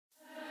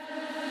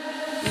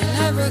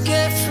never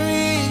get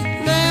free.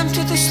 Lamb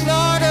to the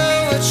slaughter,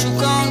 what you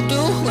gon'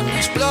 do when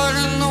there's blood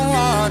in the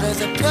water?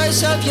 The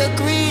price of your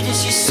greed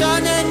is your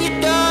son and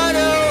your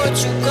daughter. What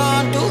you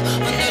gon' do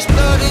when there's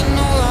blood in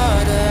the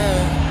water?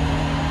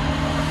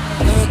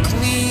 Look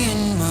me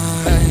in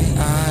my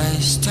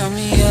eyes, tell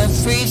me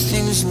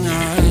everything's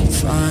not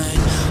fine.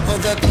 All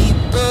the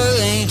people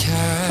ain't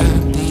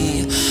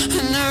happy,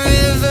 and the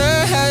river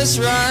has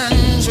run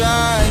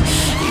dry.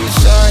 You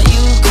thought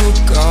you could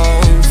go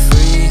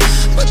free,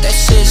 but that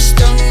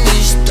system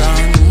is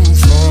done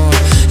for.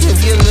 If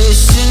you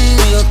listen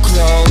real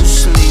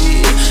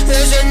closely,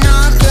 there's a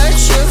knock at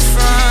your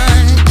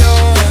front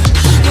door.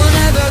 You'll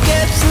never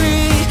get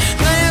free.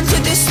 Lamb to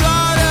the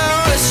slaughter,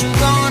 what you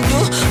gon' do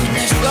when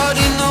there's blood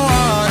in the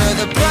water?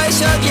 The price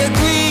of your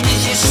greed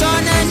is your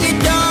son and your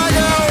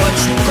daughter. What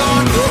you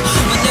gon' do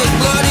when there's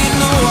blood in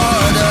the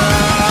water?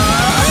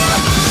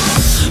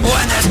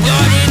 When there's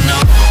blood in the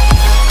water.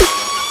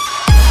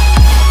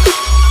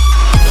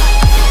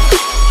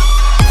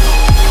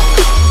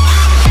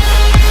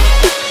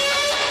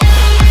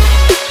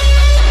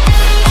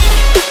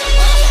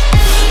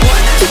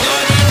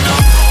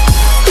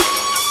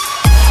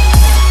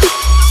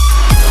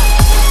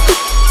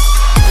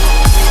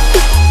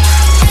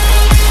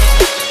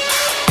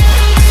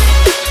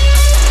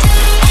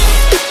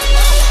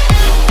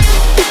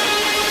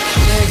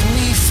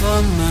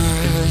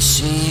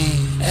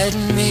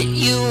 Admit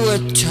you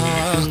were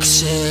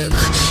toxic.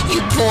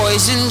 You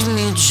poisoned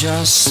me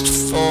just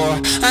for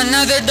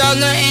another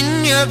dollar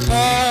in your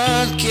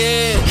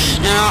pocket.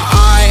 Now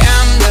I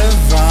am the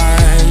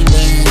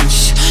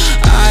violence,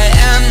 I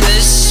am the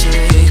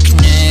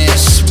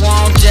sickness.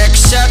 Won't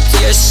accept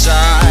your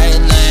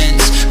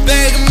silence,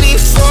 beg me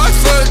for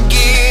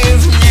forgiveness.